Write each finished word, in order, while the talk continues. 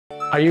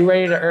Are you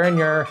ready to earn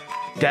your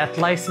death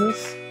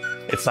license?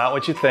 It's not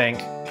what you think.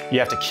 You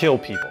have to kill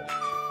people.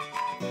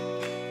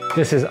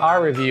 This is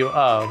our review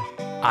of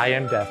I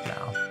Am Death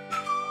Now.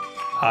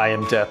 I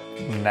Am Death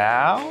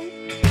Now?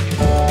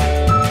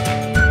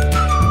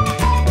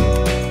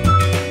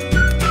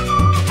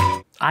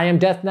 I Am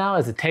Death Now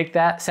is a take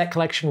that set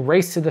collection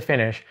race to the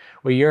finish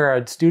where you're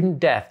a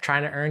student death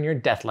trying to earn your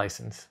death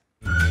license.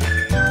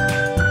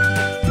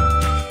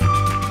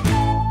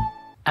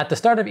 At the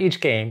start of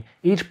each game,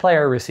 each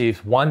player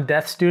receives 1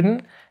 death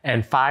student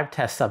and 5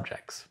 test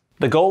subjects.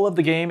 The goal of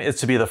the game is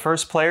to be the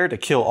first player to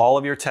kill all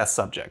of your test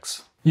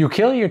subjects. You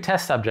kill your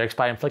test subjects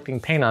by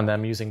inflicting pain on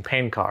them using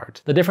pain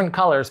cards. The different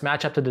colors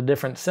match up to the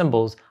different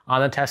symbols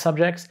on the test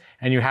subjects,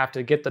 and you have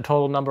to get the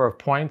total number of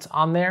points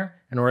on there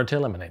in order to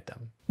eliminate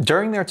them.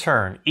 During their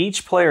turn,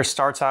 each player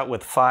starts out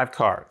with 5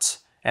 cards,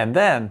 and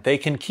then they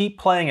can keep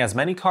playing as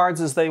many cards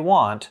as they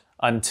want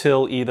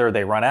until either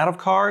they run out of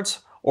cards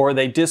or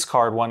they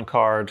discard 1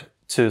 card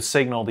to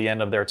signal the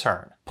end of their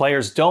turn.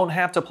 Players don't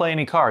have to play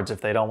any cards if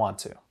they don't want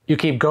to. You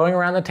keep going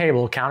around the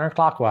table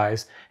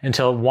counterclockwise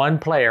until 1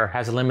 player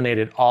has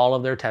eliminated all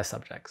of their test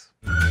subjects.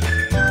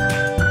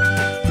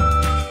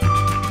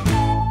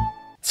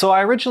 So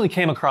I originally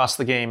came across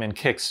the game in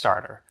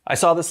Kickstarter. I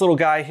saw this little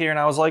guy here and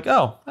I was like,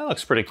 oh, that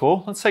looks pretty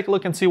cool. Let's take a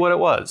look and see what it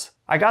was.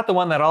 I got the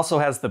one that also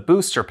has the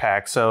booster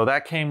pack, so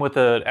that came with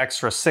an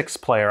extra 6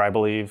 player, I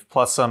believe,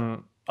 plus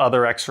some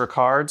other extra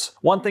cards.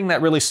 One thing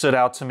that really stood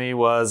out to me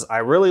was I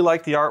really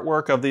like the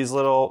artwork of these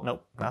little,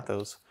 nope, not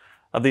those,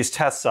 of these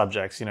test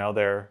subjects. You know,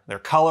 they're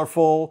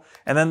colorful,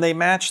 and then they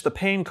match the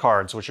pain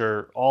cards, which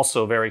are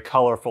also very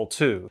colorful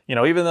too. You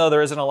know, even though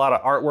there isn't a lot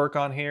of artwork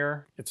on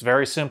here, it's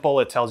very simple.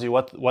 It tells you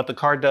what the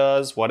card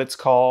does, what it's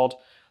called.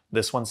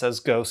 This one says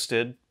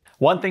Ghosted.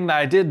 One thing that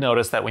I did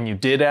notice that when you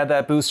did add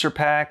that booster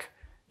pack,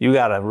 you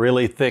got a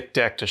really thick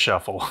deck to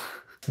shuffle.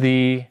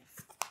 The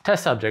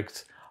test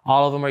subjects,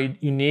 all of them are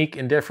unique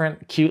and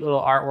different, cute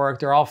little artwork.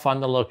 They're all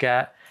fun to look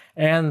at.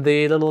 And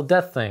the little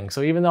death thing.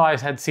 So even though I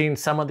had seen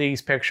some of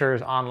these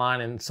pictures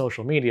online and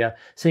social media,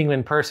 seeing them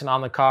in person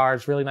on the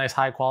cards, really nice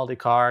high quality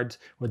cards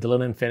with the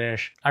linen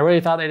finish, I really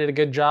thought they did a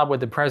good job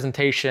with the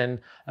presentation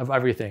of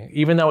everything.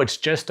 Even though it's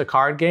just a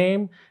card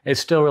game,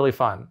 it's still really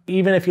fun.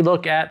 Even if you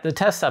look at the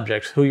test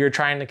subjects who you're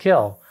trying to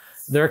kill,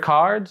 their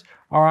cards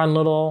are on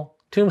little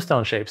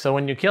tombstone shapes. So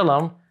when you kill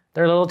them,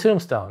 they're little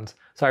tombstones.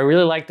 So I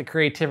really like the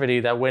creativity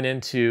that went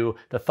into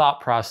the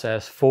thought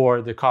process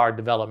for the card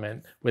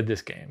development with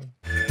this game.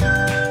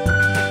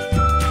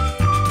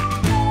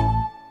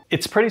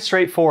 It's pretty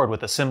straightforward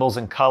with the symbols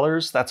and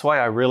colors. That's why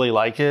I really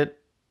like it.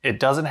 It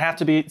doesn't have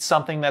to be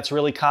something that's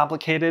really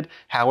complicated.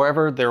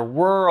 However, there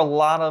were a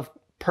lot of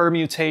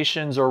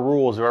permutations or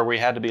rules where we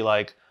had to be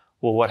like,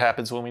 well, what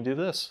happens when we do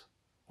this?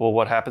 Well,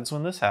 what happens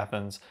when this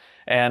happens?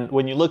 And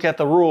when you look at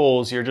the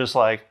rules, you're just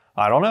like,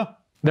 I don't know.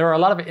 There are a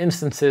lot of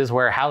instances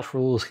where house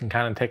rules can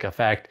kind of take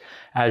effect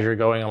as you're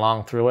going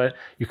along through it.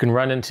 You can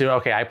run into,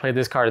 okay, I played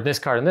this card and this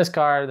card and this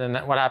card, and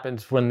what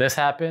happens when this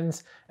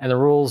happens? And the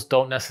rules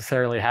don't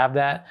necessarily have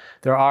that.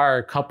 There are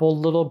a couple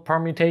little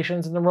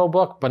permutations in the rule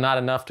book, but not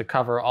enough to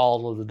cover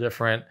all of the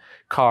different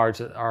cards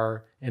that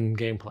are in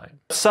gameplay.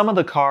 Some of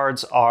the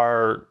cards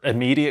are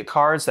immediate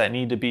cards that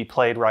need to be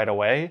played right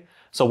away.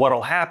 So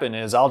what'll happen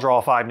is I'll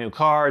draw 5 new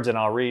cards and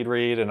I'll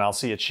read, and I'll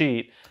see a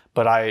cheat,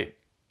 but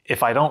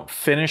if I don't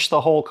finish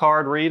the whole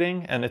card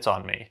reading, and it's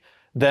on me,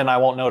 then I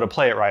won't know to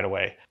play it right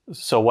away.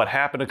 So what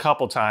happened a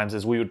couple times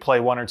is we would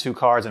play 1 or 2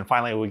 cards and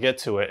finally we'd get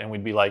to it and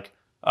we'd be like,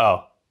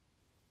 oh,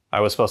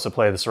 I was supposed to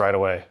play this right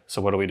away.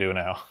 So what do we do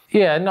now?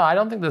 Yeah, no, I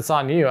don't think that's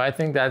on you. I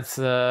think that's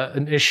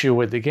an issue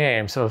with the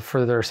game. So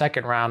for their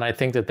second round, I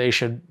think that they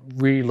should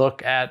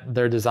relook at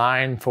their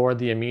design for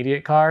the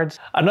immediate cards.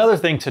 Another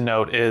thing to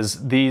note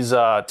is these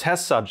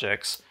test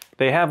subjects,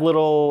 they have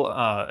little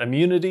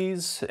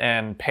immunities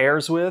and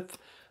pairs with.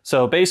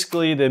 So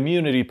basically the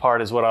immunity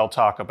part is what I'll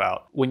talk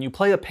about. When you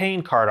play a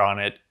pain card on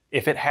it,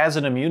 if it has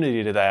an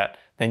immunity to that,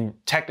 then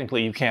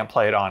technically you can't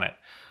play it on it.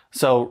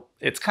 So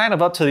it's kind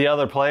of up to the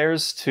other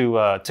players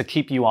to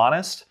keep you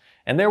honest.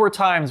 And there were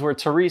times where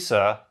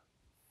Teresa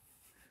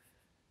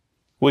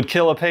would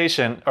kill a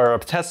patient or a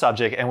test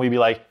subject and we'd be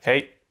like,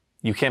 hey,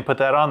 you can't put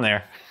that on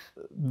there.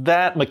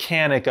 That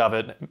mechanic of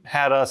it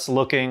had us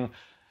looking,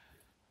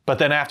 but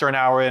then after an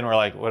hour in, we're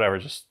like, whatever,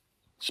 just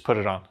put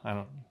it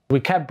on. We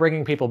kept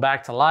bringing people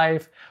back to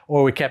life,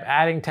 or we kept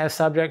adding test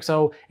subjects.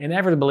 So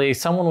inevitably,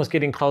 someone was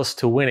getting close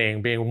to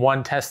winning, being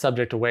 1 test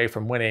subject away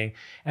from winning.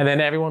 And then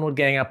everyone would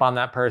gang up on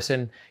that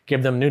person,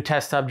 give them new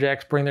test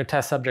subjects, bring their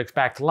test subjects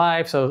back to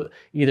life. So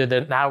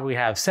either now we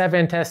have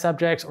 7 test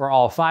subjects or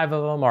all 5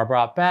 of them are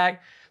brought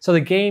back. So the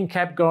game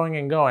kept going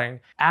and going.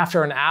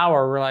 After an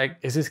hour, we're like,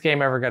 is this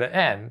game ever gonna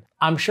end?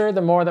 I'm sure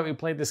the more that we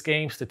played this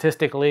game,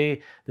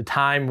 statistically, the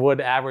time would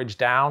average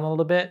down a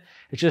little bit.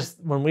 It's just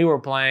when we were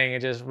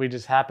playing, we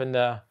just happened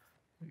to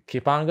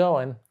keep on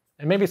going.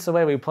 And maybe it's the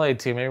way we played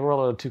too. Maybe we're a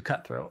little too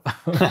cutthroat.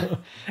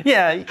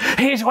 Yeah,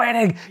 he's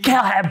waiting.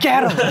 Kill him,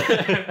 get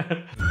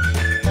him.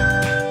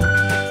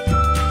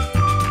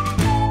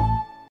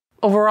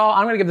 Overall,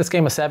 I'm going to give this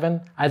game a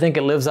 7. I think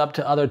it lives up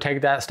to other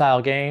Take That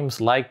style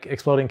games like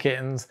Exploding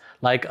Kittens,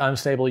 like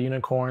Unstable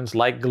Unicorns,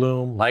 like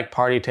Gloom, like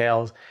Party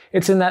Tales.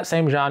 It's in that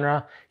same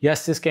genre.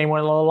 Yes, this game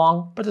went a little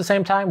long, but at the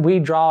same time, we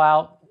draw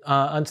out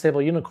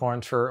Unstable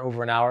Unicorns for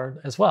over an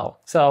hour as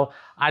well. So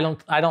I don't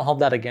hold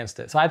that against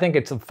it. So I think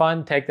it's a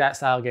fun Take That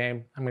style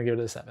game. I'm going to give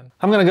it a 7.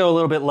 I'm going to go a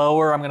little bit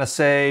lower. I'm going to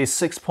say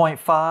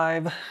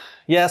 6.5.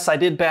 Yes, I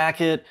did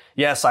back it.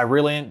 Yes, I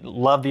really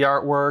love the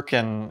artwork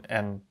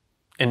and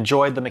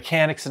enjoyed the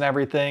mechanics and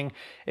everything.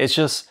 It's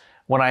just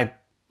when I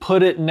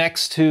put it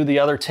next to the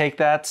other Take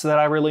That's that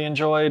I really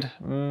enjoyed,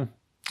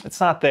 it's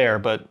not there,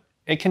 but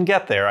it can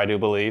get there, I do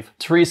believe.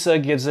 Teresa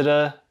gives it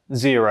a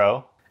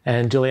 0.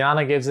 And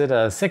Juliana gives it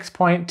a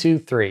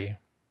 6.23.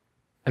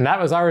 And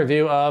that was our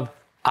review of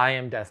I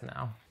Am Death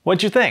Now.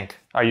 What'd you think?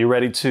 Are you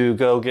ready to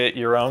go get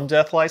your own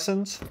death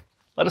license?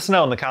 Let us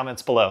know in the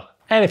comments below.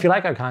 And if you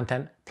like our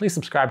content, please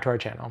subscribe to our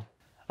channel.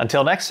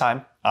 Until next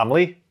time, I'm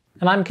Lee.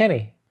 And I'm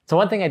Kenny. So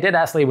one thing I did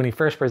ask Lee when he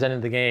first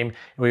presented the game, and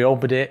we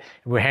opened it,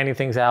 and we were handing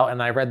things out,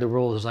 and I read the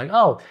rules. It was like,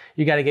 oh,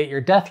 you got to get your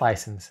death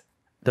license.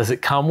 Does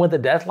it come with a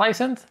death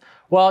license?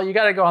 Well, you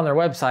got to go on their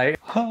website,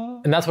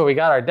 and that's where we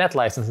got our death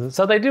licenses.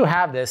 So they do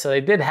have this. So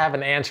they did have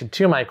an answer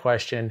to my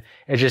question.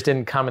 It just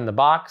didn't come in the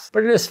box.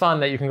 But it is fun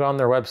that you can go on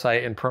their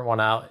website and print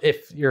one out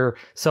if you're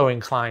so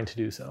inclined to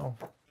do so.